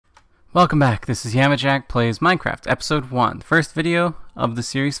Welcome back. This is Yamajack Plays Minecraft, Episode 1. The first video of the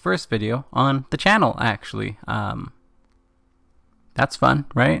series, first video on the channel, actually. That's fun,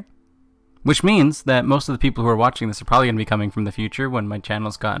 right? Which means that most of the people who are watching this are probably going to be coming from the future when my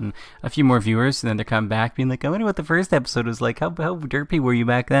channel's gotten a few more viewers, and then they're coming back being like, I wonder what the first episode was like. How derpy were you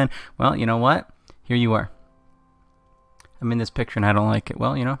back then? Well, you know what? Here you are. I'm in this picture and I don't like it.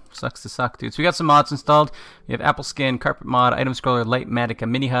 Well, you know, sucks to suck, dude. So we got some mods installed. We have Apple Skin, Carpet Mod, Item Scroller, Lightmatic,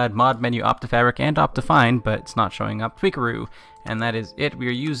 Mini HUD, Mod Menu, Optifabric, and Optifine, but it's not showing up. Tweakaroo, and that is it. We are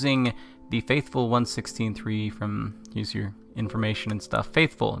using the Faithful 116.3 from, use your information and stuff.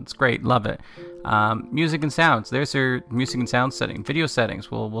 Faithful, it's great, love it. Music and sounds, there's your music and sound setting. Video settings,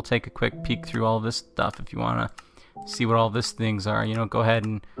 we'll take a quick peek through all this stuff if you want to see what all these things are. You know, go ahead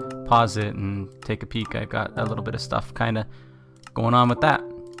and pause it and take a peek. I've got a little bit of stuff kind of going on with that.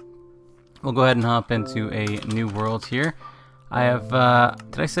 We'll go ahead and hop into a new world here. I have,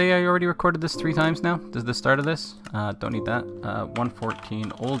 did I say I already recorded this 3 times now? Does the start of this? Don't need that.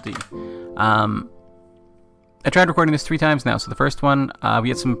 114 oldie. I tried recording this 3 times now. So the first one, we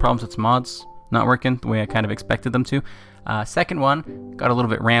had some problems with some mods not working the way I kind of expected them to. Second one, got a little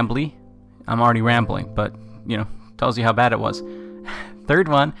bit rambly. I'm already rambling, but, you know, tells you how bad it was. Third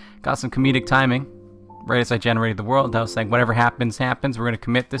one, got some comedic timing right as I generated the world. I was saying whatever happens, happens. We're going to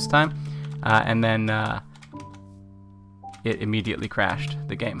commit this time. And then it immediately crashed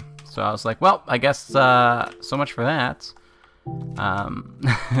the game. So I was like, well, I guess so much for that.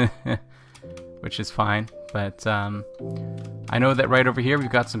 Which is fine. But I know that right over here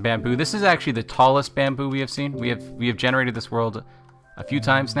we've got some bamboo. This is actually the tallest bamboo we have seen. We have generated this world a few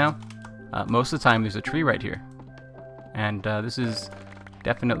times now. Most of the time there's a tree right here. And this is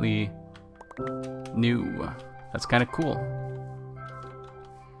definitely new. That's kind of cool.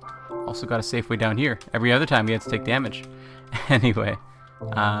 Also got a safe way down here. Every other time we had to take damage. Anyway,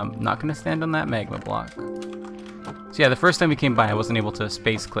 not going to stand on that magma block. So yeah, the first time we came by I wasn't able to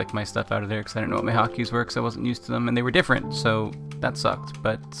space click my stuff out of there because I didn't know what my hotkeys were because I wasn't used to them and they were different, so that sucked.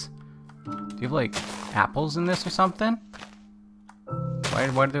 But do you have like apples in this or something? Why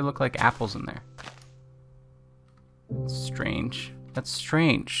do there look like apples in there? That's strange. That's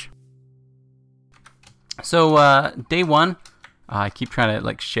strange. So, day 1, I keep trying to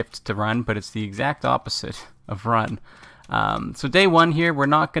like shift to run, but it's the exact opposite of run. So day 1 here, we're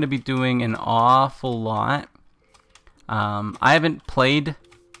not going to be doing an awful lot. I haven't played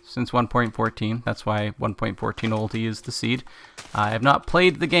since 1.14. That's why 1.14 oldie is the seed. I have not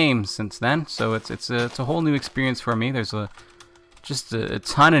played the game since then, so it's a whole new experience for me. There's just a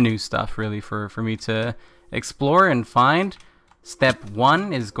ton of new stuff really for me to explore and find. Step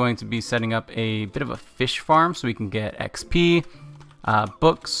 1 is going to be setting up a bit of a fish farm so we can get XP,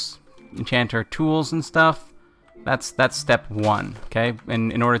 books, enchant our tools and stuff. That's step 1, okay?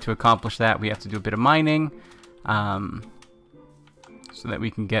 And in order to accomplish that, we have to do a bit of mining, so that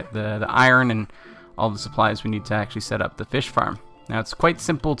we can get the iron and all the supplies we need to actually set up the fish farm. Now it's quite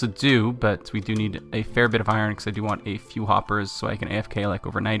simple to do, but we do need a fair bit of iron because I do want a few hoppers so I can AFK like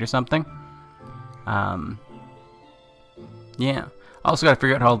overnight or something. Yeah. Also got to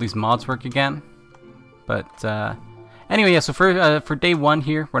figure out how all these mods work again. But anyway, yeah. So for day 1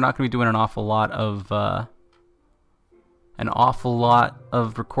 here, we're not going to be doing an awful lot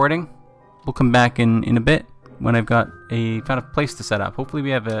of recording. We'll come back in a bit when I've got a kind of place to set up. Hopefully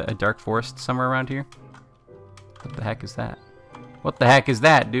we have a dark forest somewhere around here. What the heck is that? What the heck is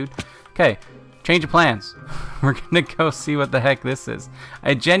that, dude? Okay, change of plans. We're gonna go see what the heck this is.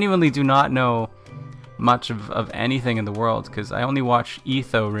 I genuinely do not know much of anything in the world because I only watch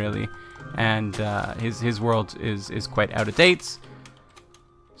Etho really, and his world is quite out of date.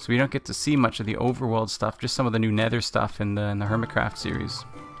 So we don't get to see much of the overworld stuff, just some of the new Nether stuff in the Hermitcraft series.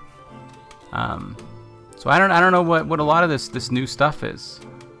 So I don't know what a lot of this new stuff is.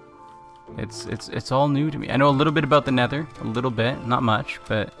 It's all new to me. I know a little bit about the Nether, a little bit, not much,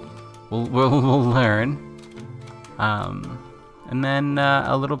 but we'll learn. And then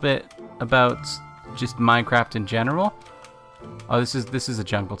a little bit about just Minecraft in general. Oh, this is a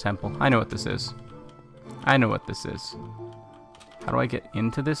jungle temple. I know what this is. I know what this is. How do I get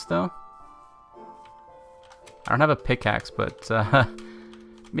into this though? I don't have a pickaxe, but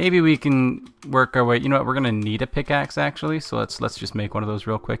maybe we can work our way. You know what? We're gonna need a pickaxe actually, so let's just make one of those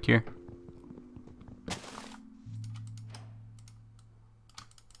real quick here.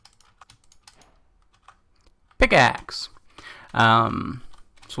 Pickaxe.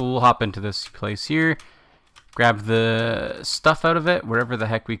 So we'll hop into this place here, grab the stuff out of it, wherever the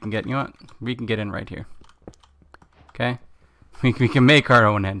heck we can get. You know what? We can get in right here. Okay, we can make our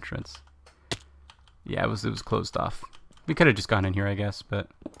own entrance. Yeah, it was closed off. We could have just gone in here, I guess, but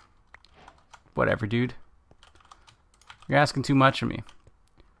Whatever, dude. You're asking too much of me.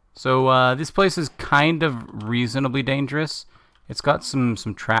 So this place is kind of reasonably dangerous. It's got some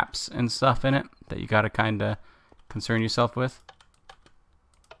traps and stuff in it that you gotta kind of concern yourself with.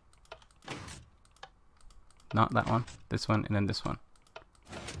 Not that one. This one, and then this one.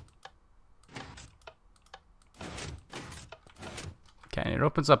 Okay, and it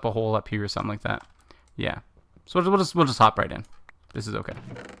opens up a hole up here or something like that. Yeah. So we'll just hop right in. This is okay.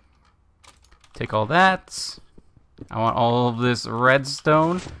 Take all that. I want all of this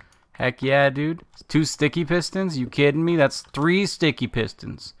redstone. Heck yeah, dude. 2 sticky pistons? You kidding me? That's 3 sticky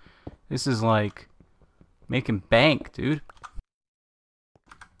pistons. This is like making bank, dude.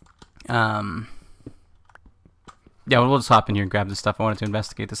 Yeah, we'll just hop in here and grab this stuff. I wanted to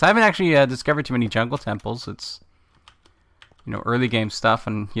investigate this. I haven't actually discovered too many jungle temples. It's, you know, early game stuff,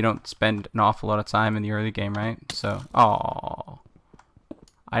 and you don't spend an awful lot of time in the early game, right? So, oh,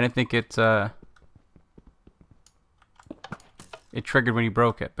 I didn't think it it triggered when you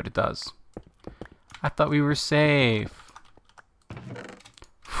broke it, but it does. I thought we were safe.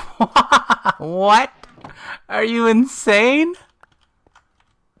 What? Are you insane?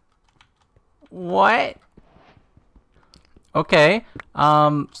 What? Okay,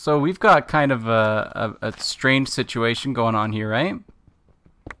 so we've got kind of a strange situation going on here, right?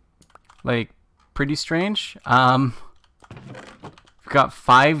 Like, pretty strange. We've got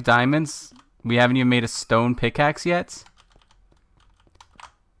 5 diamonds. We haven't even made a stone pickaxe yet.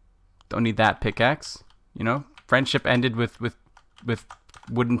 Don't need that pickaxe, you know? Friendship ended with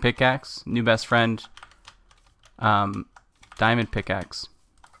wooden pickaxe. New best friend. Diamond pickaxe.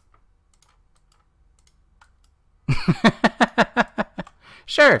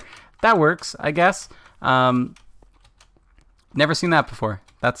 Sure, that works, I guess. Never seen that before.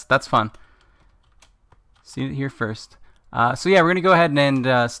 That's fun. See it here first. So yeah, we're gonna go ahead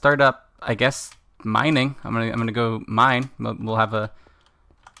and start up, I guess, mining. I'm gonna go mine. We'll have a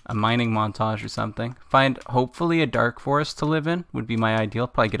mining montage or something. Find hopefully a dark forest to live in would be my ideal.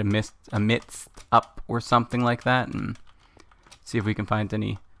 Probably get a mist up or something like that, and see if we can find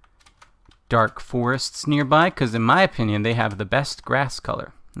any dark forests nearby, because in my opinion they have the best grass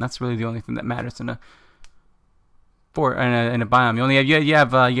color, and that's really the only thing that matters in a biome. You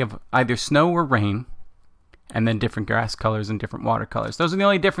have either snow or rain, and then different grass colors and different water colors. Those are the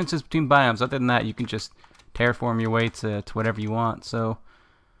only differences between biomes. Other than that, you can just terraform your way to whatever you want. So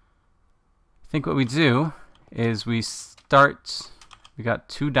I think what we do is we start. We got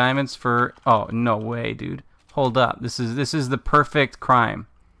 2 diamonds for. Oh no way, dude! Hold up. This is the perfect crime.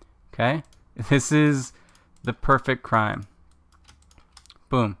 Okay. This is the perfect crime.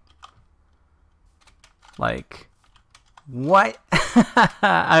 Boom. Like, what?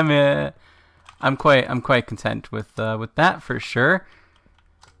 I'm quite content with that for sure.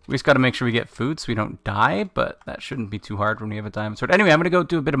 We just got to make sure we get food so we don't die, but that shouldn't be too hard when we have a diamond sword. Anyway, I'm gonna go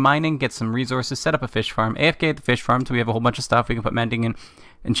do a bit of mining, get some resources, set up a fish farm, AFK at the fish farm so we have a whole bunch of stuff. We can put mending and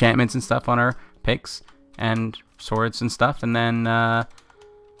enchantments and stuff on our picks and swords and stuff, and then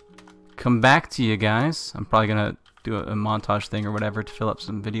come back to you guys. I'm probably gonna do a montage thing or whatever to fill up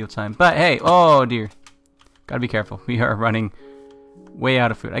some video time. But hey, oh dear, gotta be careful. We are running way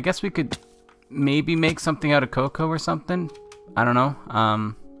out of food. I guess we could maybe make something out of cocoa or something. I don't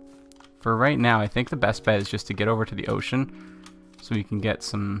know. For right now, I think the best bet is just to get over to the ocean so we can get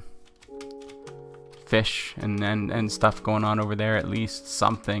some fish and stuff going on over there. At least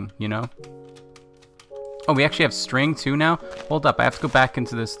something, you know. Oh, we actually have string too now. Hold up, I have to go back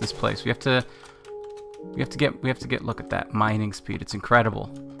into this place. We have to get look at that mining speed. It's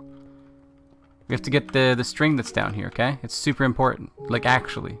incredible. We have to get the string that's down here, okay? It's super important. Like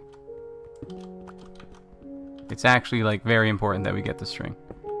actually. It's actually like very important that we get the string.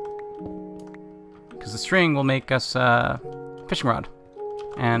 Because the string will make us fishing rod.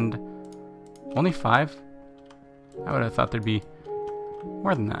 And only 5? I would have thought there'd be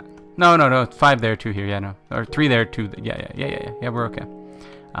more than that. No, 5 there, 2 here, yeah, no. Or 3 there, 2, yeah, we're okay.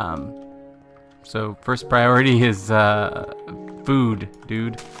 So first priority is food,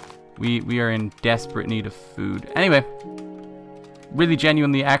 dude. We are in desperate need of food. Anyway, really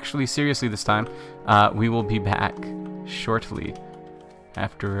genuinely, actually, seriously this time, we will be back shortly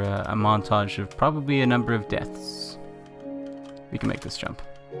after a montage of probably a number of deaths. We can make this jump.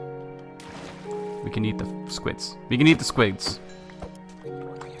 We can eat the squids. We can eat the squids.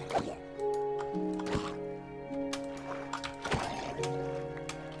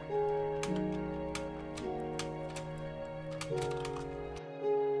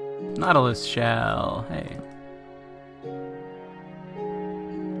 Nautilus shell. Hey.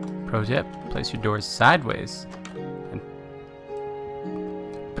 Pro tip, place your doors sideways and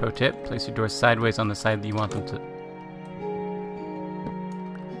Pro tip, place your doors sideways on the side that you want them to.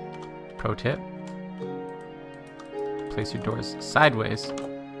 Pro tip, place your doors sideways.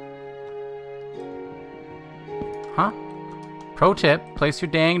 Huh? Pro tip, place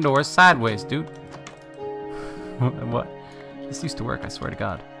your dang doors sideways, dude. What? This used to work, I swear to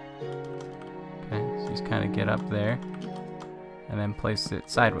God. Okay, so just kind of get up there and then place it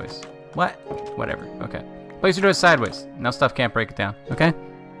sideways. What? Whatever. Okay. Place your doors sideways. Now stuff can't break it down. Okay?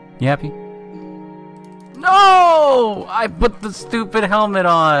 You happy? No! I put the stupid helmet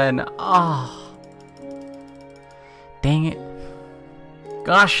on. Oh. Dang it.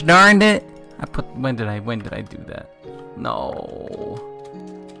 Gosh darned it. When did I do that? No.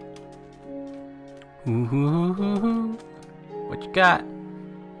 Ooh. What you got?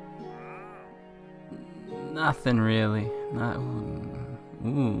 Nothing really. Not I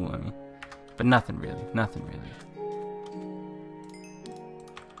mean, but nothing really. Nothing really.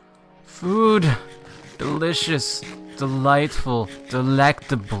 Food. Delicious, delightful,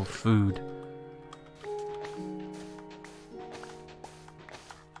 delectable food.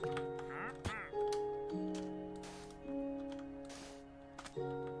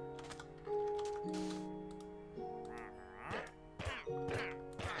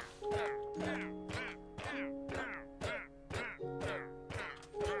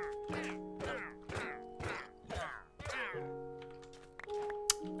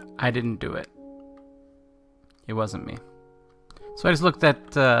 I didn't do it. It wasn't me. So I just looked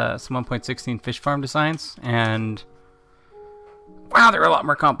at some 1.16 fish farm designs, and wow, they're a lot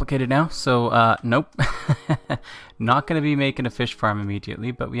more complicated now. So nope, not going to be making a fish farm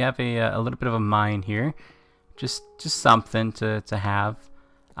immediately. But we have a little bit of a mine here, just something to have.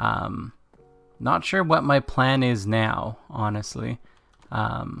 Not sure what my plan is now, honestly.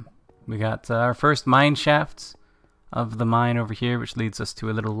 We got our first mine shaft of the mine over here, which leads us to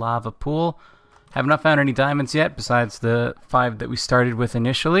a little lava pool. Have not found any diamonds yet, besides the 5 that we started with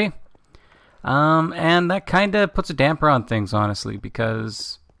initially. And that kind of puts a damper on things, honestly,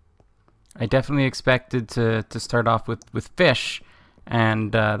 because I definitely expected to start off with fish,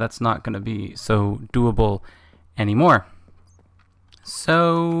 and that's not going to be so doable anymore.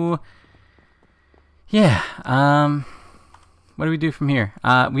 So, yeah, what do we do from here?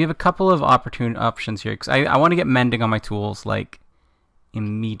 We have a couple of options here, because I want to get mending on my tools, like,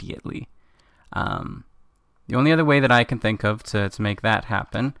 immediately. The only other way that I can think of to make that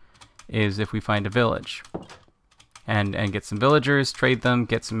happen is if we find a village and get some villagers, trade them,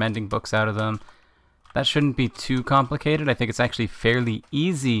 get some mending books out of them. That shouldn't be too complicated. I think it's actually fairly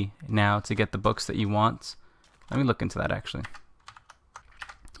easy now to get the books that you want. Let me look into that actually.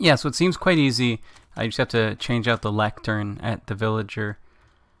 Yeah, so it seems quite easy. I just have to change out the lectern at the villager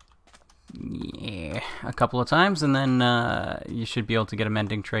a couple of times, and then you should be able to get a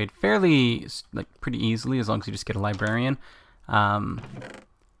mending trade fairly, like, pretty easily, as long as you just get a librarian.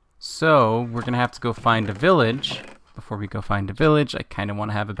 So we're gonna have to go find a village. Before we go find a village, I kind of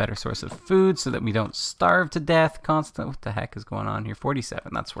want to have a better source of food so that we don't starve to death constantly. What the heck is going on here?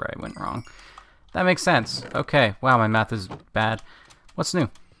 47, that's where I went wrong. That makes sense. Okay, wow, my math is bad. What's new?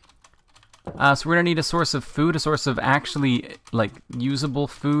 So we're gonna need a source of food, a source of actually, like, usable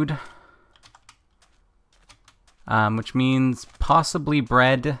food. Which means possibly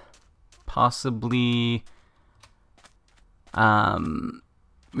bread, possibly,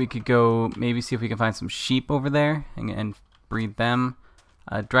 we could go maybe see if we can find some sheep over there and breed them.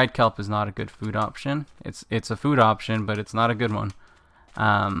 Dried kelp is not a good food option. It's a food option, but it's not a good one.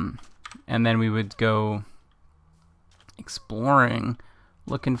 And then we would go exploring,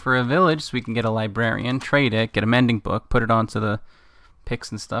 looking for a village so we can get a librarian, trade it, get a mending book, put it onto the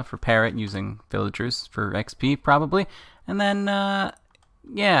picks and stuff, repair it using villagers for XP probably, and then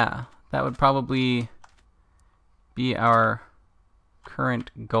yeah, that would probably be our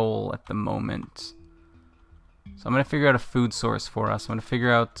current goal at the moment. So I'm gonna figure out a food source for us. I'm gonna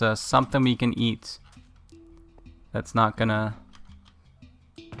figure out something we can eat that's not gonna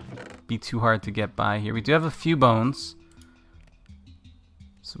be too hard to get by here. We do have a few bones,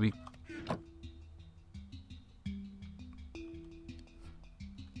 so we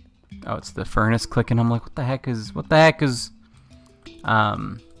oh, it's the furnace clicking. I'm like, what the heck is I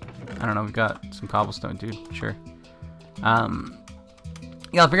don't know, we've got some cobblestone, dude. Sure.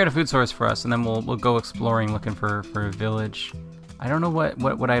 Yeah, I'll figure out a food source for us, and then we'll go exploring, looking for a village. I don't know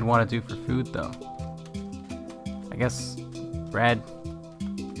what I'd want to do for food though. I guess bread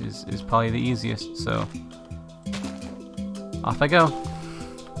is probably the easiest, so off I go.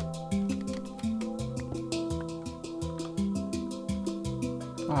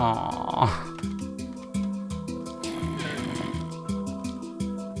 Aww.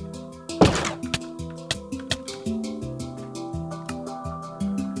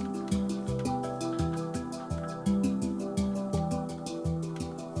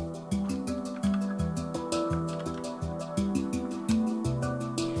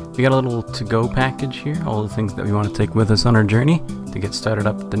 We got a little to-go package here, all the things that we want to take with us on our journey to get started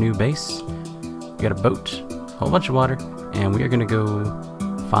up at the new base. We got a boat, a whole bunch of water, and we are going to go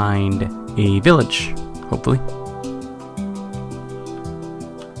find a village, hopefully.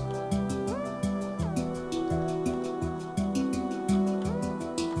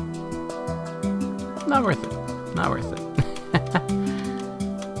 Not worth it. Not worth it.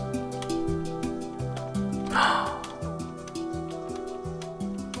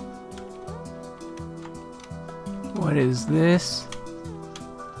 What is this?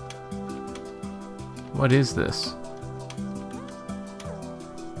 What is this?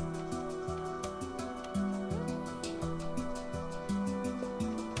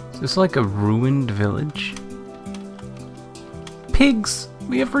 Is this like a ruined village? Pigs!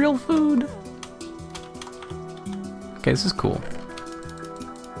 We have real food! Okay, this is cool.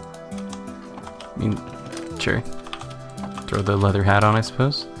 I mean, sure. Throw the leather hat on, I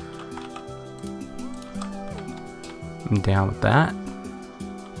suppose. I'm down with that.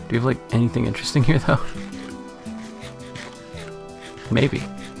 Do you have, like, anything interesting here, though? Maybe.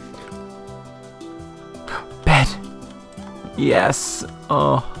 Bed! Yes!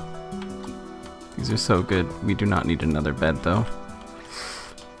 Oh. These are so good. We do not need another bed, though.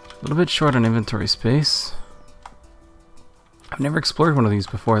 A little bit short on inventory space. I've never explored one of these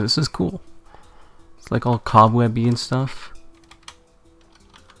before. This is cool. It's like all cobwebby and stuff.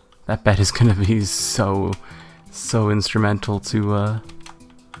 That bed is gonna be so instrumental to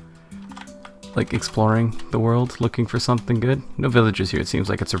like exploring the world, looking for something good. No villages here. It seems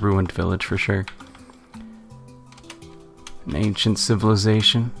like it's a ruined village for sure. An ancient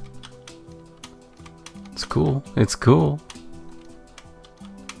civilization. It's cool. It's cool.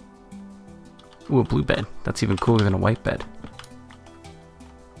 Ooh, a blue bed. That's even cooler than a white bed.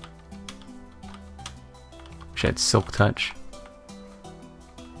 Wish I had silk touch.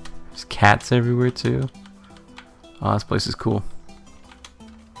 There's cats everywhere too. Oh, this place is cool.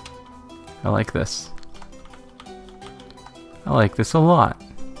 I like this. I like this a lot.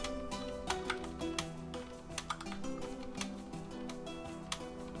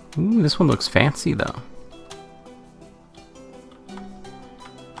 Ooh, this one looks fancy though.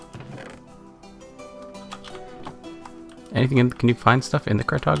 Anything in, can you find stuff in the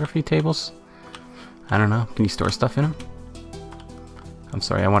cartography tables? I don't know. Can you store stuff in them? I'm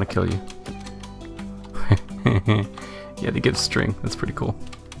sorry, I want to kill you. Yeah, they give string. That's pretty cool.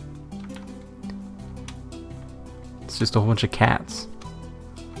 It's just a whole bunch of cats.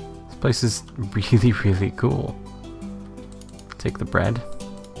 This place is really, really cool. Take the bread.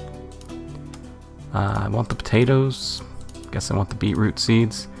 I want the potatoes. Guess I want the beetroot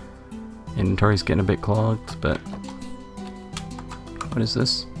seeds. Inventory's getting a bit clogged, but... What is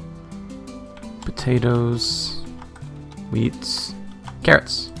this? Potatoes, wheat,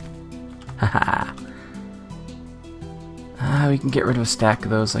 carrots. Haha. We can get rid of a stack of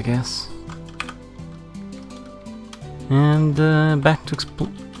those, I guess. And back to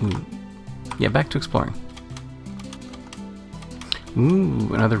yeah, back to exploring.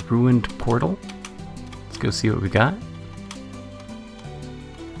 Ooh, another ruined portal. Let's go see what we got.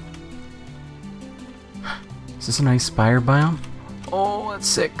 Is this a nice spire biome? Oh, that's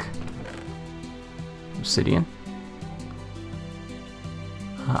sick. Obsidian.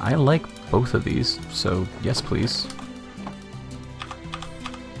 I like both of these, so yes please.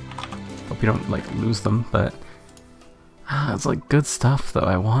 Hope you don't like lose them, but it's like good stuff though.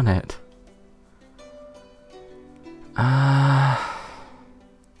 I want it.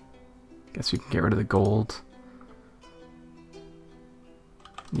 Guess we can get rid of the gold.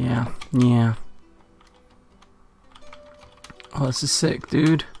 Yeah. Oh, this is sick,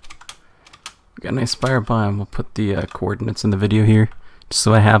 dude. We got a nice spire biome. We'll put the coordinates in the video here, just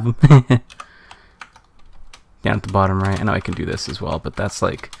so I have them. Down at the bottom right. I know I can do this as well, but that's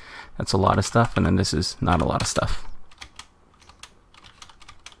like, that's a lot of stuff, and then this is not a lot of stuff.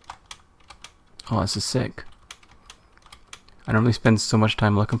 Oh, this is sick. I normally spend so much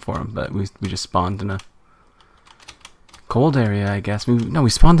time looking for them, but we just spawned in a cold area, I guess. No, we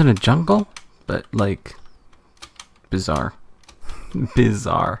spawned in a jungle, but like, bizarre.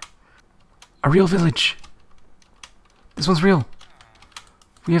 Bizarre. A real village. This one's real.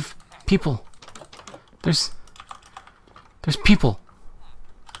 We have people. There's people.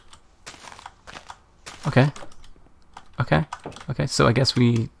 Okay. So I guess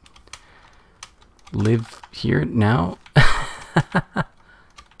we live here now.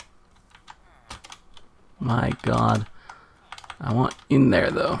 My God. I want in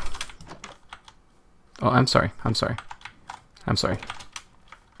there though. Oh, I'm sorry.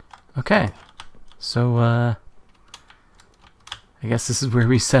 Okay. So, I guess this is where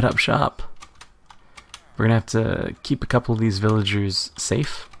we set up shop. We're gonna have to keep a couple of these villagers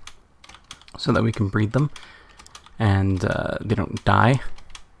safe so that we can breed them and they don't die.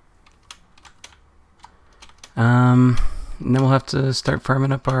 And then we'll have to start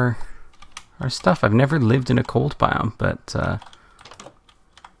farming up our stuff. I've never lived in a cold biome, but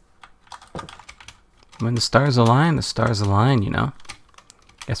when the stars align, you know.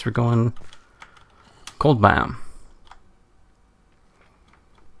 Guess we're going cold biome.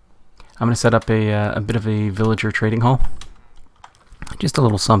 I'm gonna set up a bit of a villager trading hall. Just a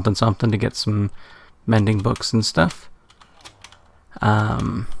little something to get some mending books and stuff.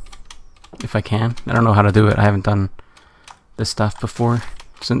 If I can. I don't know how to do it. I haven't done this stuff before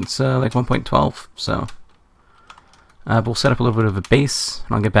since like 1.12, so we'll set up a little bit of a base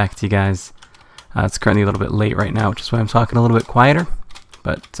and I'll get back to you guys. It's currently a little bit late right now, which is why I'm talking a little bit quieter,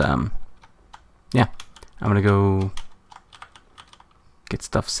 but yeah, I'm gonna go get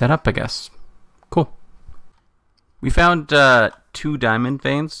stuff set up, I guess. Cool. We found 2 diamond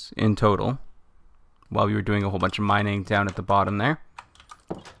veins in total while we were doing a whole bunch of mining down at the bottom there.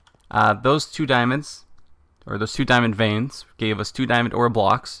 Those 2 diamonds, or those 2 diamond veins, gave us 2 diamond ore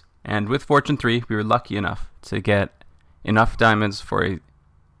blocks, and with Fortune 3 we were lucky enough to get enough diamonds for a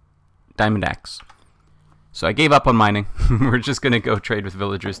diamond axe. So I gave up on mining. We're just gonna go trade with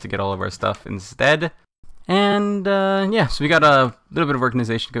villagers to get all of our stuff instead. And yeah, so we got a little bit of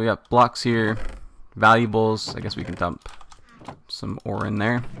organization. We got blocks here, valuables. I guess we can dump some ore in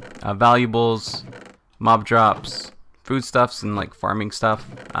there. Valuables, mob drops, foodstuffs and like farming stuff,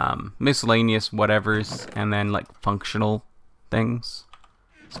 miscellaneous whatevers, and then like functional things.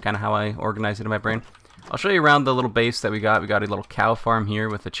 It's kind of how I organize it in my brain. I'll show you around the little base that we got. We got a little cow farm here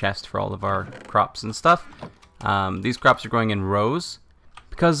with a chest for all of our crops and stuff. These crops are growing in rows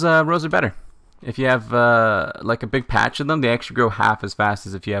because rows are better. If you have like a big patch of them, they actually grow half as fast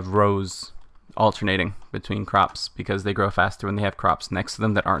as if you have rows alternating between crops, because they grow faster when they have crops next to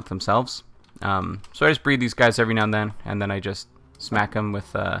them that aren't themselves. So I just breed these guys every now and then I just smack them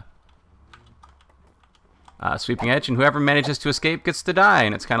with sweeping edge, and whoever manages to escape gets to die,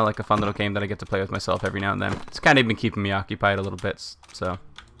 and it's kind of like a fun little game that I get to play with myself every now and then. It's kind of been keeping me occupied a little bit, so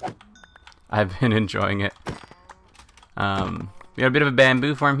I've been enjoying it. We got a bit of a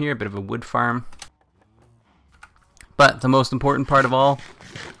bamboo farm here, a bit of a wood farm. But the most important part of all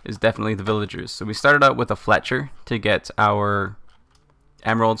is definitely the villagers. So we started out with a Fletcher to get our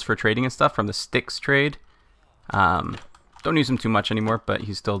emeralds for trading and stuff from the sticks trade. Don't use him too much anymore, but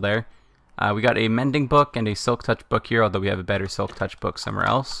he's still there. We got a mending book and a silk touch book here, although we have a better silk touch book somewhere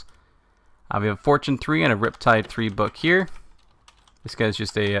else. We have a Fortune 3 and a Riptide 3 book here. This guy's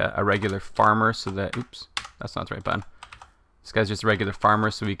just a regular farmer, so that, oops, that's not the right button. This guy's just a regular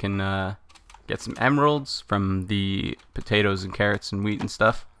farmer, so we can get some emeralds from the potatoes and carrots and wheat and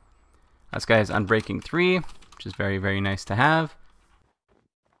stuff. This guy has Unbreaking 3, which is very, very nice to have.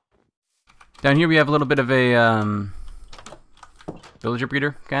 Down here we have a little bit of a villager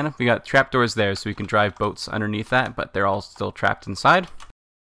breeder, kind of. We got trapdoors there, so we can drive boats underneath that, but they're all still trapped inside,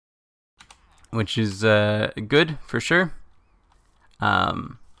 which is good for sure.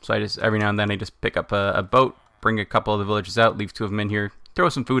 So I just, every now and then, I just pick up a boat, bring a couple of the villagers out, leave 2 of them in here, throw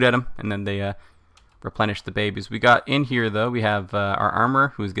some food at them, and then they replenish the babies. We got in here, though, we have our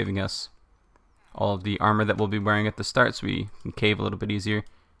armor, who's giving us all of the armor that we'll be wearing at the start, so we can cave a little bit easier.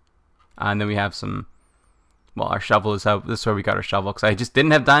 And then we have some, well, our shovel is out. This is where we got our shovel, because I just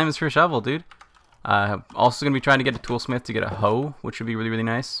didn't have diamonds for a shovel, dude. Also going to be trying to get a toolsmith to get a hoe, which would be really, really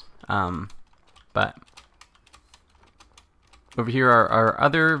nice. But over here are our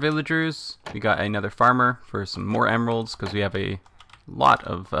other villagers. We got another farmer for some more emeralds, because we have a lot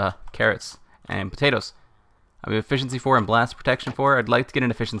of carrots and potatoes. We have efficiency 4 and blast protection 4. I'd like to get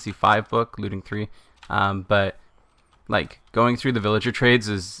an efficiency 5 book, looting 3. But like going through the villager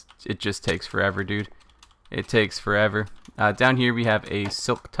trades it just takes forever, dude. It takes forever. Down here we have a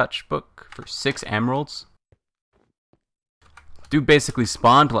silk touch book for 6 emeralds. Dude basically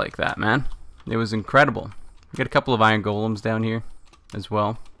spawned like that, man. It was incredible. We got a couple of iron golems down here as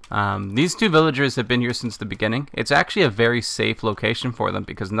well. These 2 villagers have been here since the beginning. It's actually a very safe location for them,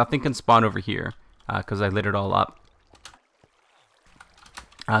 because nothing can spawn over here, because I lit it all up.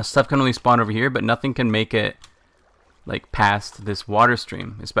 Stuff can only spawn over here, but nothing can make it like past this water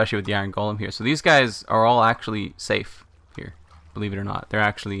stream, especially with the iron golem here. So these guys are all actually safe here, believe it or not. They're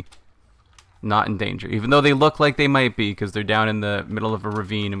actually not in danger, even though they look like they might be, because they're down in the middle of a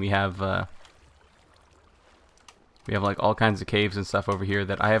ravine, and we have like all kinds of caves and stuff over here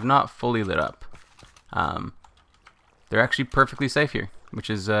that I have not fully lit up. They're actually perfectly safe here, which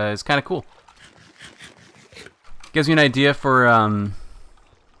is kind of cool. Gives you an idea for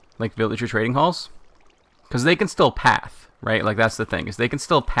like villager trading halls, because they can still path, right? Like that's the thing, is they can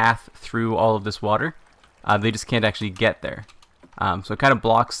still path through all of this water. They just can't actually get there. So it kind of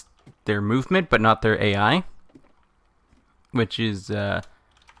blocks their movement, but not their AI, which is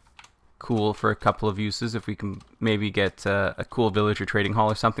cool for a couple of uses. If we can maybe get a cool villager trading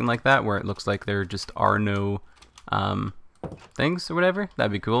hall or something like that, where it looks like there just are no things or whatever,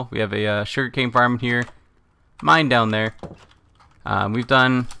 that'd be cool. We have a sugarcane farm here, mine down there. We've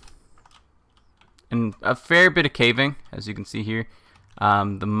done a fair bit of caving, as you can see here.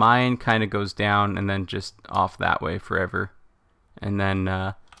 The mine kind of goes down and then just off that way forever, and then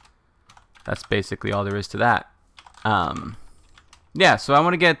that's basically all there is to that. Yeah, so I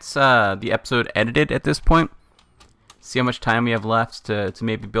want to get the episode edited at this point, see how much time we have left to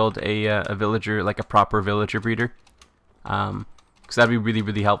maybe build a villager, like a proper villager breeder, because that'd be really,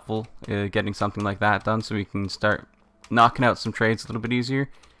 really helpful, getting something like that done, so we can start knocking out some trades a little bit easier.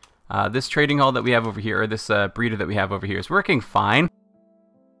 This trading hall that we have over here, or this breeder that we have over here, is working fine.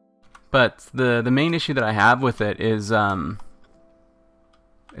 But the main issue that I have with it is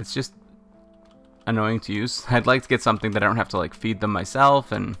it's just annoying to use. I'd like to get something that I don't have to like feed them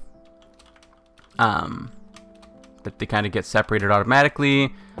myself, and that they kind of get separated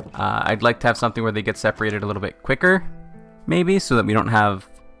automatically. I'd like to have something where they get separated a little bit quicker, maybe, so that we don't have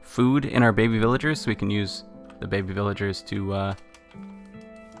food in our baby villagers, so we can use the baby villagers to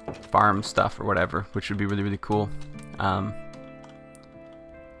farm stuff or whatever, which would be really, really cool.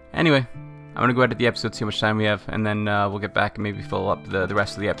 Anyway, I'm going to go edit the episode, see how much time we have, and then we'll get back and maybe fill up the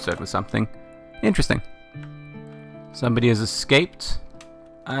rest of the episode with something interesting. Somebody has escaped.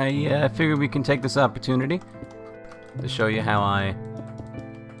 I figure we can take this opportunity to show you how I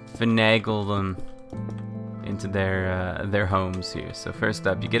finagle them into their homes here. So first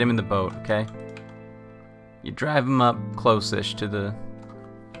up, you get them in the boat, okay? You drive them up close-ish to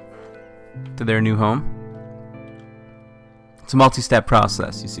their new home. It's a multi-step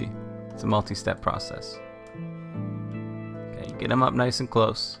process, you see. It's a multi-step process. Okay, get them up nice and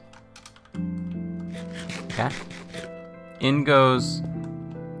close. Okay. In goes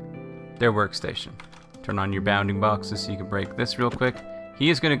their workstation. Turn on your bounding boxes so you can break this real quick. He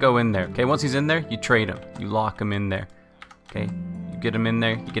is going to go in there. Okay, once he's in there, you trade him. You lock him in there. Okay, you get him in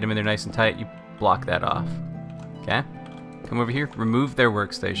there. You get him in there nice and tight. You block that off. Okay, come over here. Remove their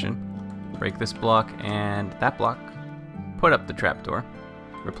workstation. Break this block and that block. Put up the trapdoor.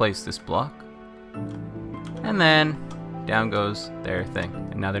 Replace this block. And then down goes their thing.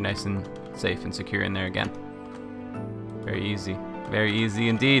 And now they're nice and safe and secure in there again. Very easy. Very easy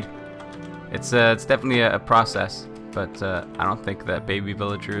indeed. It's definitely a process, but I don't think that baby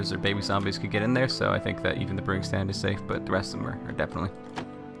villagers or baby zombies could get in there, so I think that even the brewing stand is safe, but the rest of them are definitely.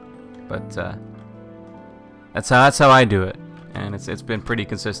 But that's how I do it, and it's been pretty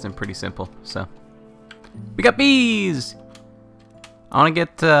consistent, pretty simple. So we got bees. I want to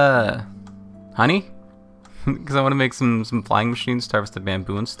get honey because I want to make some flying machines to harvest the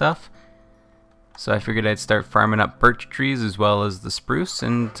bamboo and stuff. So I figured I'd start farming up birch trees as well as the spruce,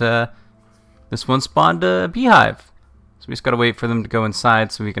 and this one spawned a beehive. So we just gotta wait for them to go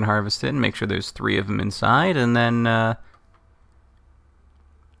inside so we can harvest it and make sure there's 3 of them inside, and then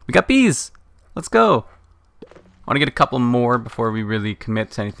we got bees. Let's go. I want to get a couple more before we really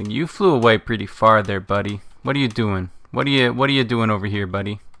commit to anything. You flew away pretty far there, buddy. What are you doing? What are you doing over here,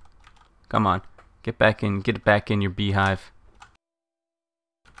 buddy? Come on, get back in your beehive.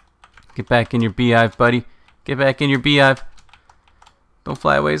 Get back in your beehive, buddy. Get back in your beehive. Don't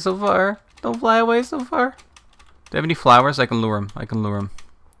fly away so far. Don't fly away so far. Do you have any flowers? I can lure him. I can lure him.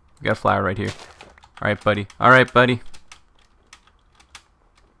 We got a flower right here. Alright, buddy. Alright, buddy.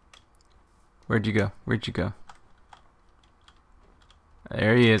 Where'd you go? Where'd you go?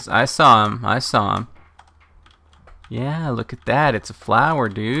 There he is. I saw him. I saw him. Yeah, look at that. It's a flower,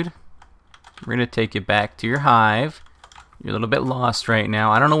 dude. We're going to take you back to your hive. You're a little bit lost right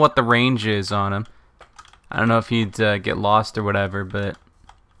now. I don't know what the range is on him. I don't know if he'd get lost or whatever, but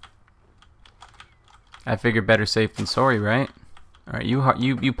I figured better safe than sorry, right? All right, you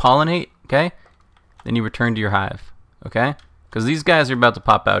pollinate, okay? Then you return to your hive, okay? Because these guys are about to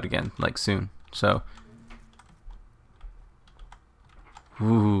pop out again, like soon. So,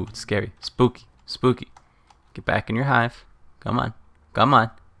 ooh, it's scary, spooky, spooky. Get back in your hive. Come on, come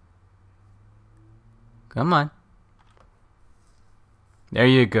on, come on. There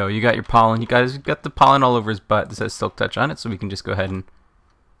you go. You got your pollen. You guys got the pollen all over his butt. This has Silk Touch on it, so we can just go ahead and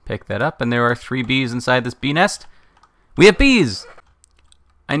pick that up. And there are 3 bees inside this bee nest. We have bees!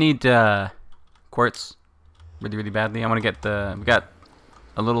 I need quartz really, really badly. I want to get we got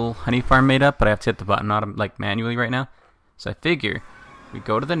a little honey farm made up, but I have to hit the button on like manually right now. So I figure we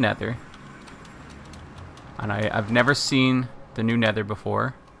go to the Nether, and I've never seen the new Nether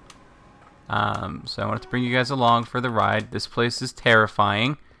before. So I wanted to bring you guys along for the ride. This place is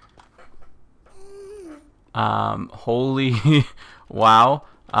terrifying. Holy wow.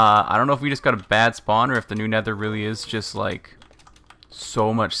 I don't know if we just got a bad spawn or if the new Nether really is just like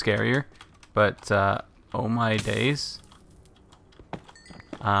so much scarier. But oh my days.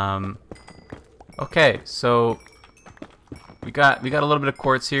 Okay, so we got a little bit of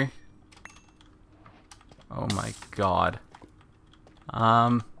quartz here. Oh my god.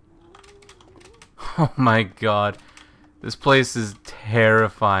 Oh my god. This place is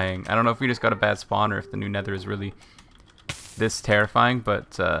terrifying. I don't know if we just got a bad spawn or if the new Nether is really this terrifying,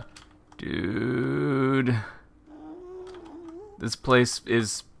 but dude, this place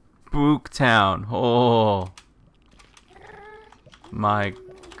is Spooktown. Oh my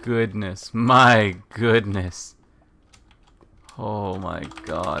goodness, my goodness. Oh my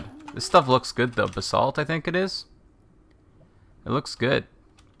god. This stuff looks good though. Basalt, I think it is. It looks good.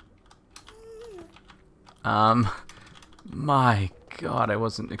 My god, I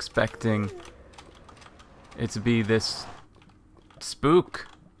wasn't expecting it to be this spook.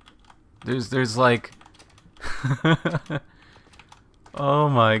 There's like oh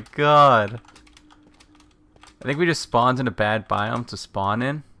my god. I think we just spawned in a bad biome to spawn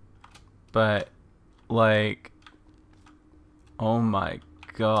in, but like, oh my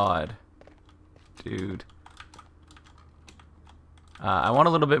god, dude. I want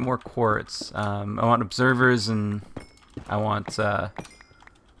a little bit more quartz. I want observers, and I want,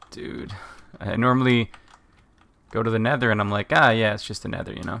 dude. I normally go to the Nether and I'm like, ah, yeah, it's just the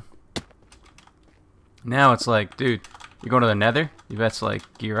Nether, you know. Now it's like, dude, you go to the Nether, you best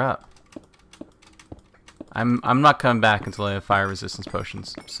like gear up. I'm not coming back until I have fire resistance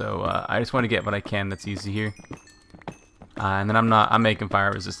potions. So I just want to get what I can that's easy here. And then I'm making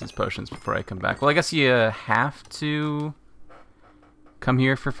fire resistance potions before I come back. Well, I guess you have to come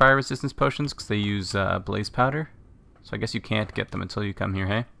here for fire resistance potions because they use blaze powder. So I guess you can't get them until you come here,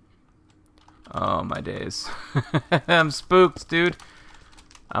 hey? Oh my days. I'm spooked, dude.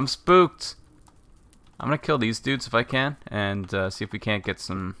 I'm spooked. I'm gonna kill these dudes if I can, and see if we can't get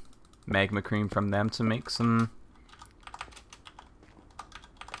some magma cream from them to make some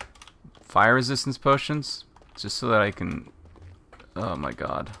fire resistance potions, just so that I can, oh my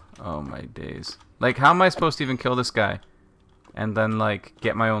god, oh my days. Like, how am I supposed to even kill this guy and then like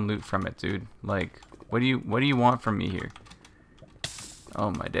get my own loot from it, dude? Like, what do you want from me here? Oh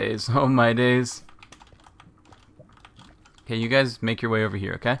my days, oh my days. Okay, you guys make your way over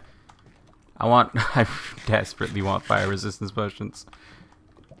here, okay? I desperately want fire resistance potions.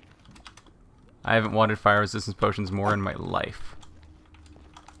 I haven't wanted fire resistance potions more in my life.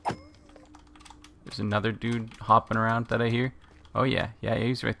 There's another dude hopping around that I hear. Oh yeah, yeah,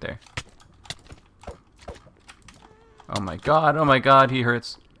 he's right there. Oh my god, he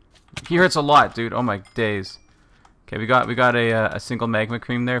hurts. He hurts a lot, dude. Oh my days. Okay, we got a single magma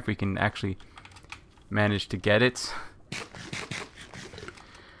cream there if we can actually manage to get it.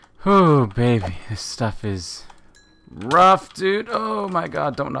 Oh baby, this stuff is rough, dude. Oh my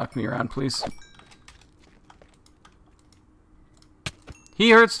god, don't knock me around, please.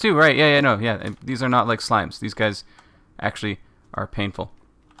 He hurts too, right? Yeah, no, yeah. These are not like slimes. These guys actually are painful.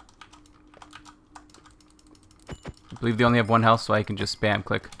 I believe they only have 1 health, so I can just spam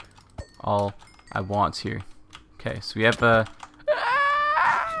click all I want here. Okay, so we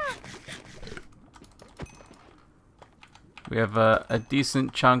have a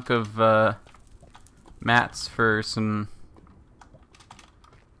decent chunk of mats for some.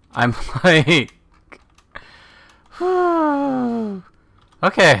 I'm like,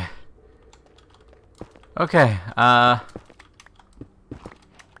 okay. Okay.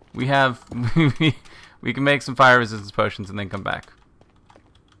 We have we can make some fire resistance potions and then come back.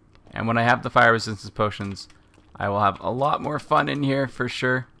 And when I have the fire resistance potions, I will have a lot more fun in here for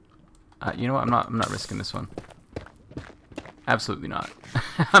sure. You know what? I'm not risking this one. Absolutely not.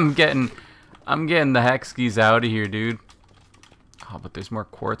 I'm getting the hex skis out of here, dude. Oh, but there's more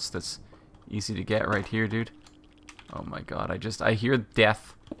quartz that's easy to get right here, dude. Oh my god, I hear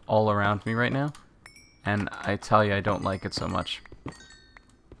death all around me right now, and I tell you, I don't like it so much.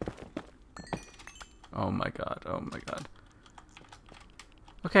 Oh my god, oh my god.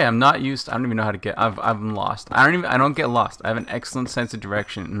 Okay, I'm not used. I don't even know how to get. I'm lost. I don't get lost. I have an excellent sense of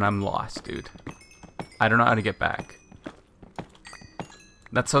direction, and I'm lost, dude. I don't know how to get back.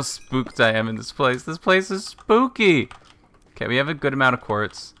 That's how spooked I am in this place. This place is spooky. Okay, we have a good amount of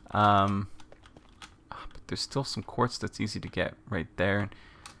quartz. But there's still some quartz that's easy to get right there.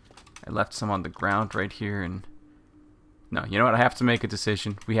 I left some on the ground right here, and no, you know what? I have to make a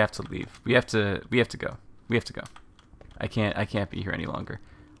decision. We have to leave. We have to go. We have to go. I can't be here any longer.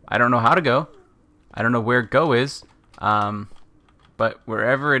 I don't know how to go. I don't know where go is. But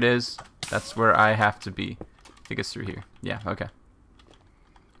wherever it is, that's where I have to be. I think it's through here. Yeah, okay.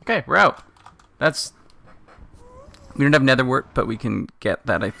 Okay, we're out. We don't have nether wart, but we can get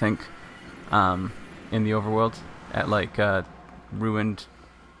that, I think, in the overworld at like ruined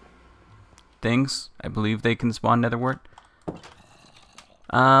things. I believe they can spawn nether wart.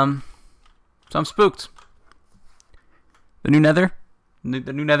 So I'm spooked. The new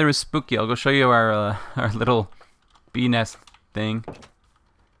nether is spooky. I'll go show you our little bee nest thing.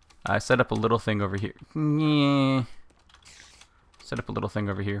 I set up a little thing over here. Yeah. Set up a little thing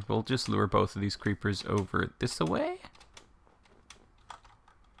over here. We'll just lure both of these creepers over this way.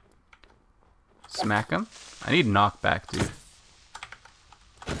 Smack them. I need knockback, dude.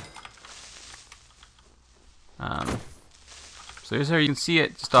 So here's how you can see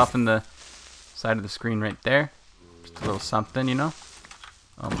it just off in the side of the screen right there. Just a little something, you know.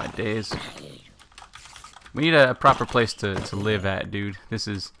 Oh my days. We need a proper place to live at, dude. This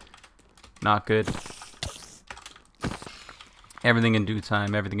is not good. Everything in due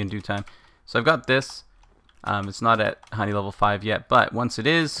time, everything in due time. So I've got this. It's not at honey level 5 yet, but once it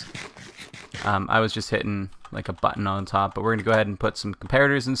is, I was just hitting like a button on top, but we're gonna go ahead and put some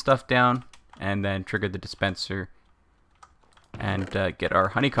comparators and stuff down and then trigger the dispenser and get our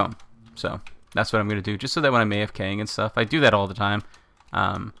honeycomb. So that's what I'm gonna do, just so that when I'm AFKing and stuff, I do that all the time.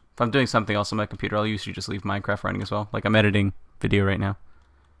 If I'm doing something else on my computer, I'll usually just leave Minecraft running as well. Like I'm editing video right now.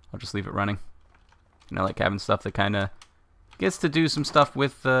 I'll just leave it running. And I like having stuff that kind of gets to do some stuff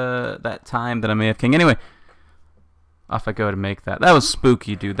with that time that I'm AFKing. Anyway, off I go to make that. That was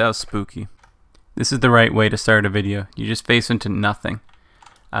spooky, dude. That was spooky. This is the right way to start a video. You just face into nothing.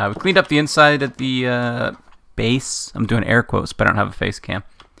 We cleaned up the inside of the base. I'm doing air quotes, but I don't have a face cam.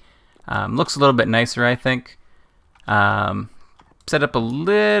 Looks a little bit nicer, I think. Set up a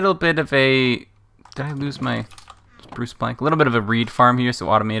little bit of a... Did I lose my spruce plank? A little bit of a reed farm here, so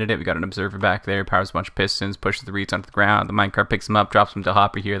automated it. We got an observer back there. Powers a bunch of pistons, pushes the reeds onto the ground. The minecart picks them up, drops them to the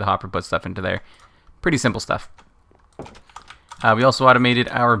hopper here. The hopper puts stuff into there. Pretty simple stuff. We also automated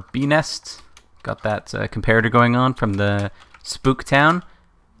our bee nest. Got that comparator going on from the Spook Town.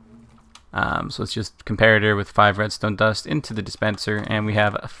 So it's just comparator with 5 redstone dust into the dispenser, and we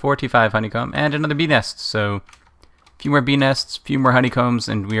have 45 honeycomb and another bee nest. So a few more bee nests, a few more honeycombs,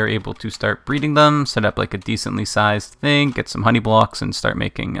 and we are able to start breeding them, set up like a decently sized thing, get some honey blocks, and start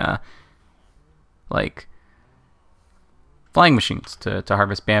making like flying machines to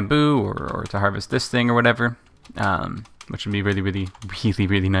harvest bamboo or to harvest this thing or whatever. Which would be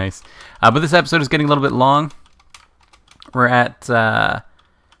really nice. But this episode is getting a little bit long. We're at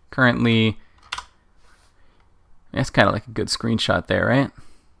currently, that's kind of like a good screenshot there, right?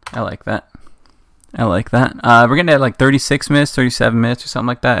 I like that. I like that. We're getting at like 36 minutes, 37 minutes or something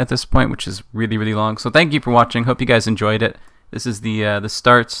like that at this point, which is really long. So thank you for watching. Hope you guys enjoyed it. This is the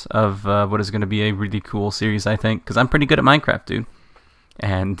start of what is going to be a really cool series, I think, because I'm pretty good at Minecraft, dude.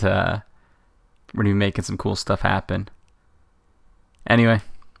 And we're going to be making some cool stuff happen. Anyway,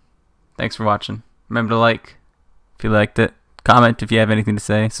 thanks for watching. Remember to like if you liked it. Comment if you have anything to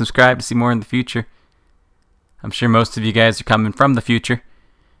say. Subscribe to see more in the future. I'm sure most of you guys are coming from the future.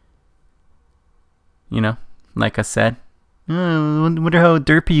 You know, like I said. Oh, I wonder how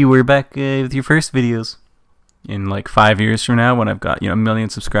derpy you were back with your first videos. In like 5 years from now when I've got, 1 million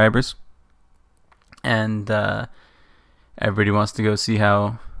subscribers. And everybody wants to go see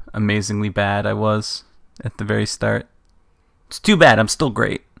how amazingly bad I was at the very start. It's too bad, I'm still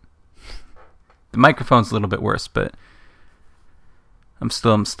great. The microphone's a little bit worse, but I'm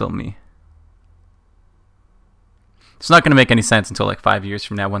still me. It's not going to make any sense until like 5 years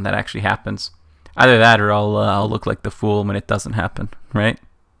from now when that actually happens. Either that or I'll look like the fool when it doesn't happen, right?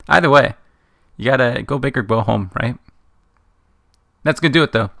 Either way, you gotta go big or go home, right? That's gonna do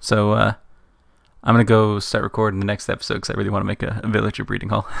it though. So I'm gonna go start recording the next episode because I really want to make a villager breeding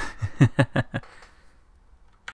hall.